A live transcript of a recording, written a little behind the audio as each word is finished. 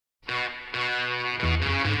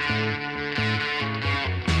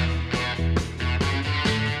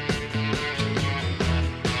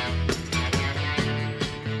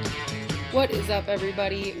What is up,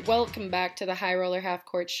 everybody? Welcome back to the High Roller Half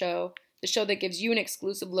Court Show, the show that gives you an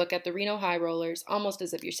exclusive look at the Reno High Rollers, almost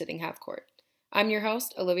as if you're sitting half court. I'm your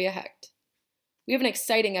host, Olivia Heckt. We have an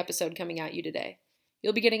exciting episode coming at you today.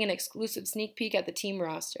 You'll be getting an exclusive sneak peek at the team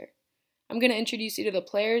roster. I'm going to introduce you to the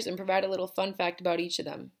players and provide a little fun fact about each of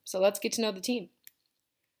them, so let's get to know the team.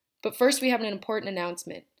 But first, we have an important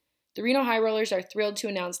announcement. The Reno High Rollers are thrilled to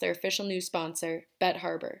announce their official new sponsor, Bet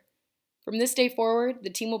Harbor. From this day forward,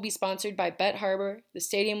 the team will be sponsored by Bet Harbor, the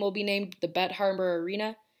stadium will be named the Bet Harbor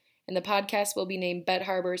Arena, and the podcast will be named Bet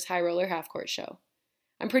Harbor's High Roller Half Court Show.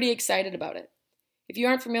 I'm pretty excited about it. If you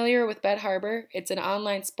aren't familiar with Bet Harbor, it's an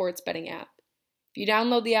online sports betting app. If you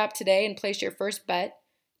download the app today and place your first bet,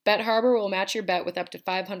 Bet Harbor will match your bet with up to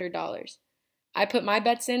 $500. I put my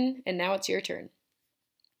bets in, and now it's your turn.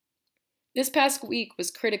 This past week was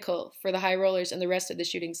critical for the High Rollers and the rest of the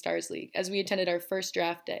Shooting Stars League as we attended our first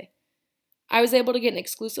draft day. I was able to get an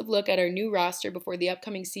exclusive look at our new roster before the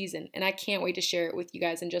upcoming season, and I can't wait to share it with you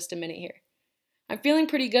guys in just a minute here. I'm feeling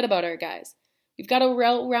pretty good about our guys. We've got a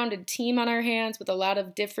well-rounded team on our hands with a lot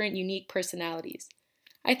of different, unique personalities.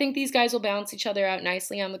 I think these guys will balance each other out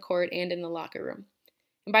nicely on the court and in the locker room.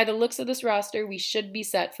 And by the looks of this roster, we should be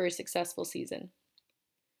set for a successful season.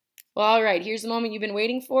 Well, alright, here's the moment you've been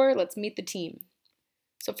waiting for. Let's meet the team.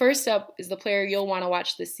 So first up is the player you'll want to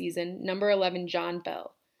watch this season, number 11, John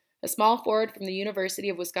Bell, a small forward from the University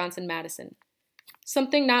of Wisconsin-Madison.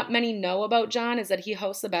 Something not many know about John is that he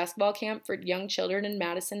hosts a basketball camp for young children in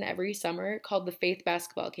Madison every summer called the Faith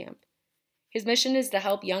Basketball Camp. His mission is to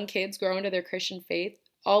help young kids grow into their Christian faith,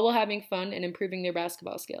 all while having fun and improving their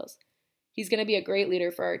basketball skills. He's going to be a great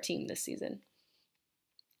leader for our team this season.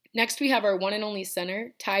 Next, we have our one and only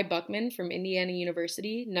center, Ty Buckman from Indiana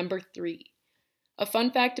University, number 3. A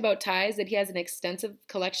fun fact about Ty is that he has an extensive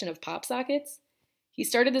collection of pop sockets. He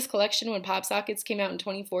started this collection when pop sockets came out in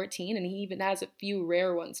 2014, and he even has a few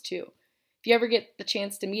rare ones too. If you ever get the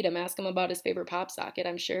chance to meet him, ask him about his favorite pop socket.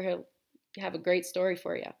 I'm sure he'll have a great story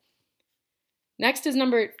for you. Next is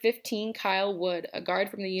number 15, Kyle Wood, a guard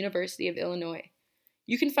from the University of Illinois.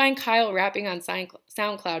 You can find Kyle rapping on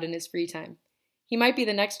SoundCloud in his free time. He might be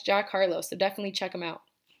the next Jack Harlow, so definitely check him out.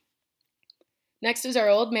 Next is our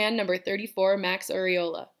old man, number 34, Max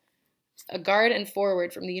Uriola, a guard and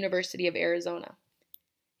forward from the University of Arizona.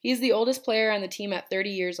 He's the oldest player on the team at 30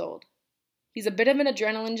 years old. He's a bit of an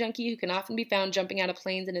adrenaline junkie who can often be found jumping out of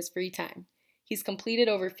planes in his free time. He's completed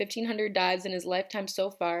over 1,500 dives in his lifetime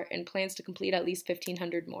so far and plans to complete at least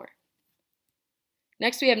 1,500 more.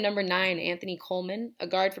 Next we have number 9, Anthony Coleman, a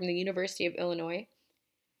guard from the University of Illinois.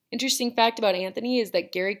 Interesting fact about Anthony is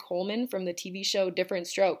that Gary Coleman from the TV show Different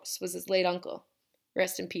Strokes was his late uncle.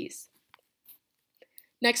 Rest in peace.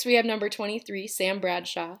 Next we have number 23, Sam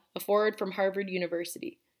Bradshaw, a forward from Harvard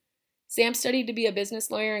University. Sam studied to be a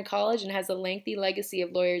business lawyer in college and has a lengthy legacy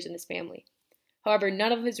of lawyers in his family. However,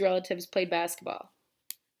 none of his relatives played basketball.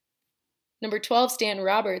 Number 12, Stanton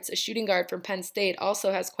Roberts, a shooting guard from Penn State,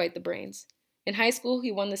 also has quite the brains. In high school,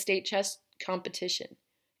 he won the state chess competition,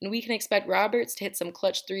 and we can expect Roberts to hit some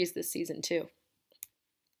clutch threes this season too.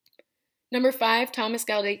 Number 5, Thomas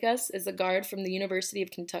Galdekas is a guard from the University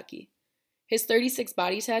of Kentucky. His 36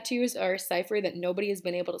 body tattoos are a cipher that nobody has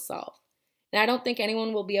been able to solve. And I don't think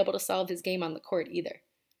anyone will be able to solve his game on the court either.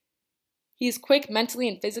 He's quick mentally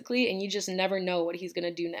and physically, and you just never know what he's going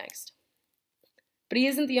to do next. But he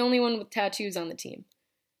isn't the only one with tattoos on the team.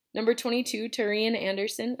 Number 22, Tarian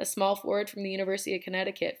Anderson, a small forward from the University of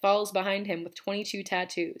Connecticut, follows behind him with 22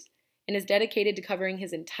 tattoos and is dedicated to covering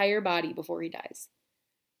his entire body before he dies.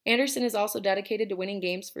 Anderson is also dedicated to winning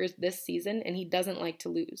games for this season, and he doesn't like to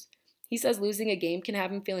lose. He says losing a game can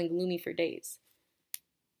have him feeling gloomy for days.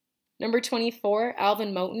 Number 24,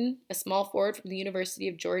 Alvin Moten, a small forward from the University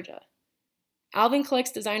of Georgia. Alvin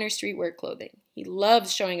collects designer streetwear clothing. He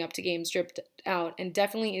loves showing up to games stripped out and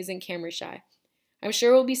definitely isn't camera shy. I'm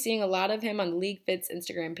sure we'll be seeing a lot of him on the League Fit's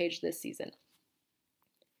Instagram page this season.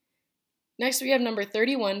 Next we have number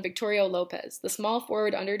 31, Victorio Lopez, the small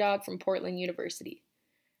forward underdog from Portland University.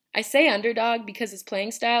 I say underdog because his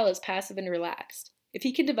playing style is passive and relaxed. If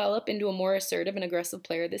he can develop into a more assertive and aggressive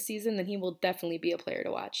player this season, then he will definitely be a player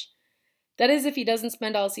to watch. That is if he doesn't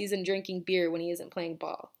spend all season drinking beer when he isn't playing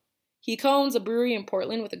ball. He co-owns a brewery in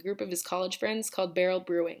Portland with a group of his college friends called Barrel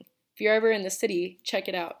Brewing. If you're ever in the city, check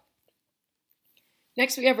it out.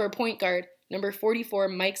 Next we have our point guard, number 44,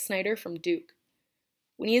 Mike Snyder from Duke.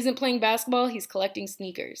 When he isn't playing basketball, he's collecting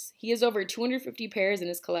sneakers. He has over 250 pairs in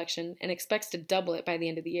his collection and expects to double it by the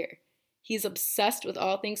end of the year. He's obsessed with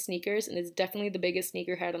all things sneakers and is definitely the biggest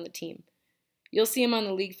sneakerhead on the team. You'll see him on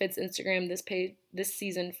the League Fits Instagram this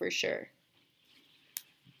season for sure.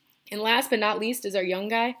 And last but not least is our young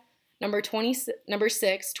guy, number 6,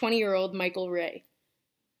 20-year-old Michael Ray.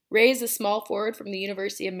 Ray is a small forward from the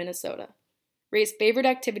University of Minnesota. Ray's favorite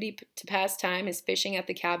activity to pass time is fishing at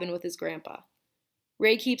the cabin with his grandpa.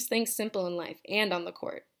 Ray keeps things simple in life and on the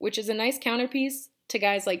court, which is a nice counterpiece to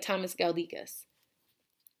guys like Thomas Galdikas.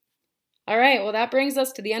 All right, well, that brings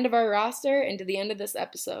us to the end of our roster and to the end of this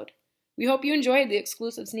episode. We hope you enjoyed the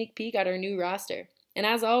exclusive sneak peek at our new roster. And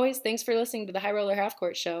as always, thanks for listening to the High Roller Half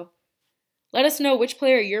Court Show. Let us know which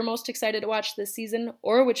player you're most excited to watch this season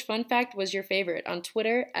or which fun fact was your favorite on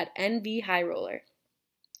Twitter at NVHighRoller.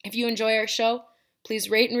 If you enjoy our show, please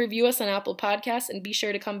rate and review us on Apple Podcasts and be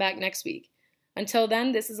sure to come back next week. Until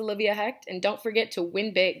then, this is Olivia Heckt, and don't forget to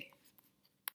win big.